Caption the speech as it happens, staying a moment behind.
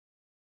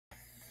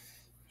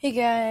Hey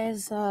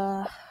guys,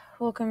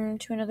 welcome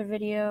to another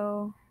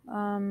video.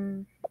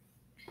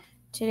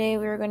 Today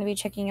we're going to be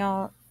checking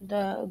out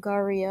the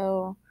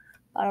Gario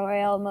Battle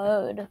Royale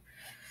mode.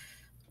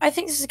 I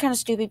think this is kind of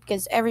stupid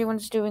because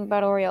everyone's doing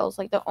Battle Royales,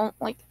 like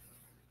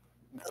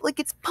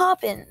it's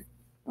popping.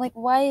 Like,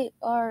 why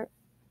are,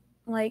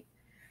 like,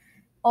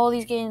 all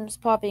these games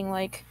popping,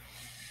 like,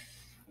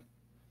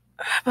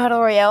 Battle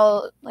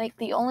Royale, like,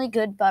 the only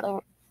good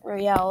Battle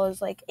Royale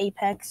is, like,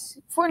 Apex.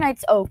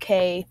 Fortnite's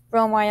okay.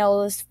 Realm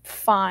Royale is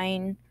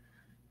fine.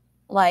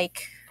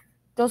 Like,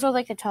 those are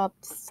like the top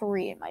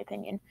 3 in my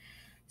opinion.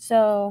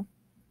 So,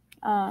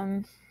 yeah.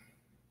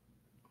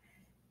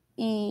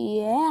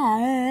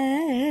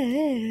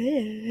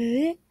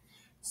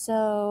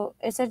 So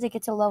it said to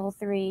get to level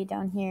 3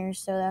 down here,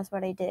 so that's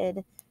what I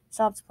did.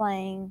 Stopped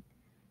playing,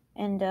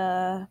 and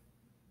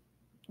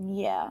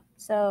yeah.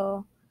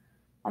 So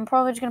I'm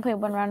probably just gonna play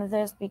one round of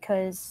this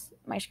because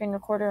my screen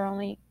recorder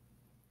only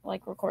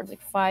records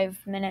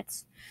 5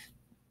 minutes.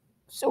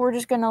 So we're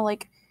just gonna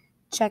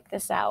check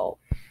this out.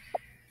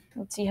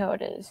 Let's see how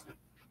it is.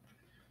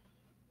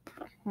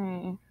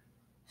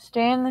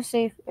 Stay in the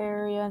safe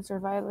area and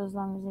survive as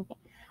long as you can.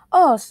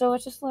 Oh, so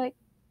it's just the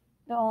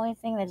only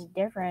thing that's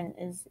different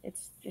is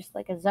it's just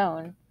a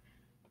zone.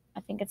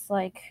 I think it's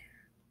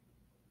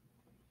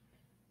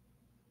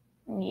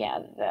yeah,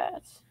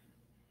 that's.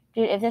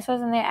 Dude, if this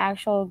was in the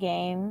actual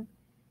game,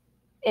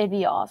 it'd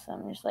be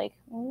awesome. Just wee.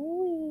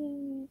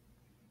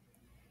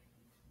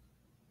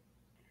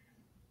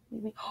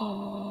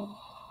 Oh,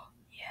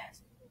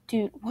 yes.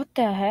 Dude, what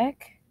the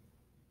heck?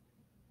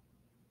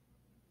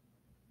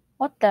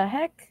 What the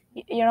heck?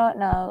 You know what?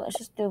 No, let's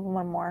just do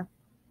one more.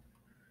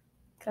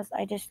 Because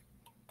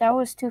that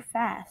was too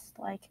fast.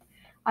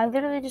 I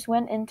literally just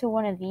went into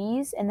one of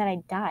these and then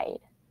I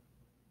died.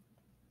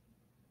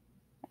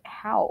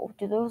 How?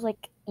 Do those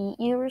eat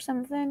you or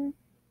something?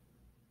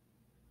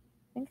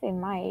 I think they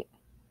might.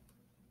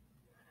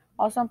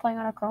 Also, I'm playing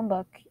on a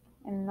Chromebook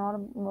and not a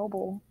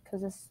mobile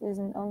because this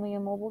isn't only a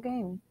mobile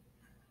game.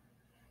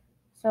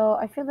 So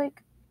I feel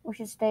like we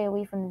should stay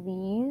away from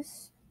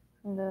these,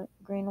 from the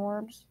green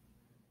orbs,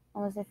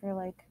 unless if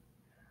you're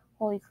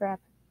holy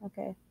crap.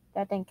 Okay,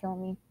 that didn't kill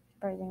me,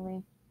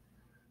 surprisingly.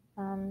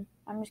 I'm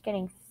just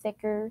getting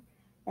thicker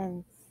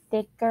and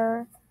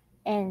thicker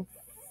and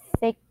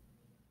thicker.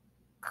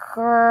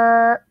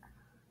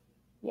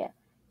 Yeah,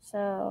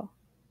 so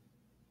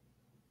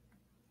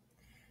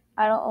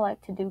I don't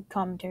like to do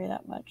commentary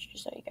that much,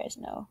 just so you guys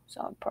know.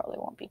 So I probably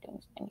won't be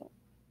doing any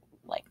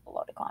a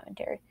lot of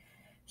commentary.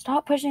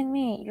 Stop pushing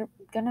me! You're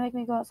gonna make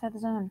me go outside the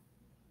zone.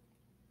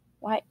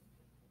 Why?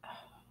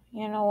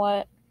 You know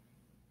what?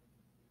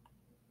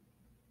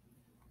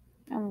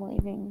 I'm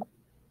leaving.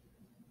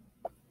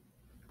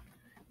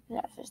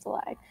 That's just a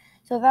lie.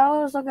 So that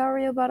was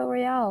Gario Battle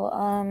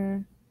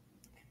Royale.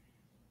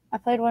 I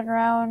played one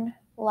round,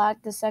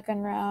 lagged the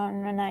second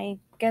round, and I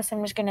guess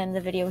I'm just gonna end the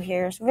video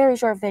here. It's a very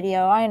short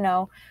video, I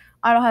know.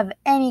 I don't have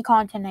any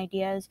content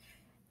ideas,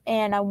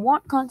 and I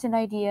want content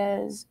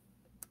ideas.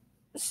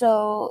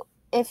 So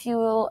if you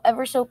will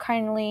ever so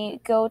kindly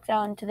go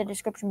down to the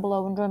description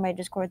below and join my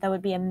Discord, that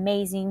would be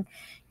amazing.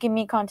 Give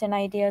me content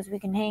ideas. We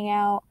can hang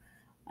out.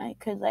 I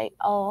could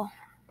I'll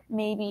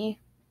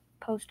maybe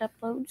post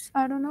uploads.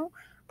 I don't know.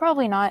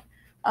 Probably not.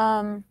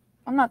 I'm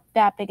not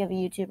that big of a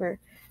YouTuber.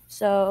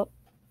 So,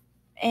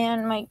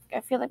 and I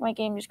feel like my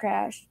game just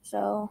crashed.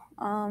 So,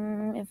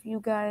 if you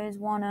guys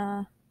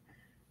wanna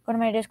go to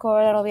my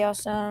Discord, that'll be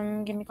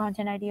awesome. Give me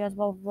content ideas,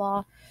 blah blah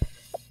blah.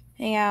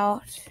 Hang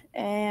out,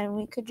 and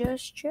we could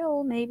just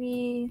chill.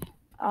 Maybe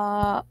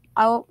I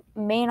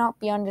may not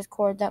be on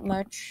Discord that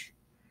much,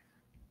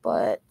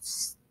 but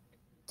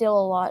still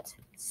a lot.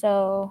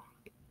 So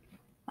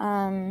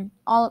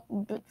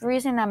the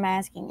reason I'm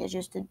asking is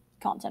just the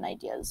content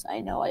ideas.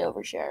 I know I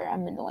overshare.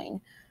 I'm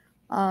annoying.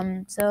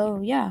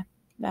 So yeah,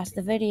 that's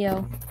the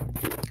video.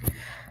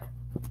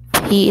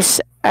 Peace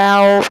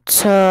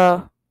out.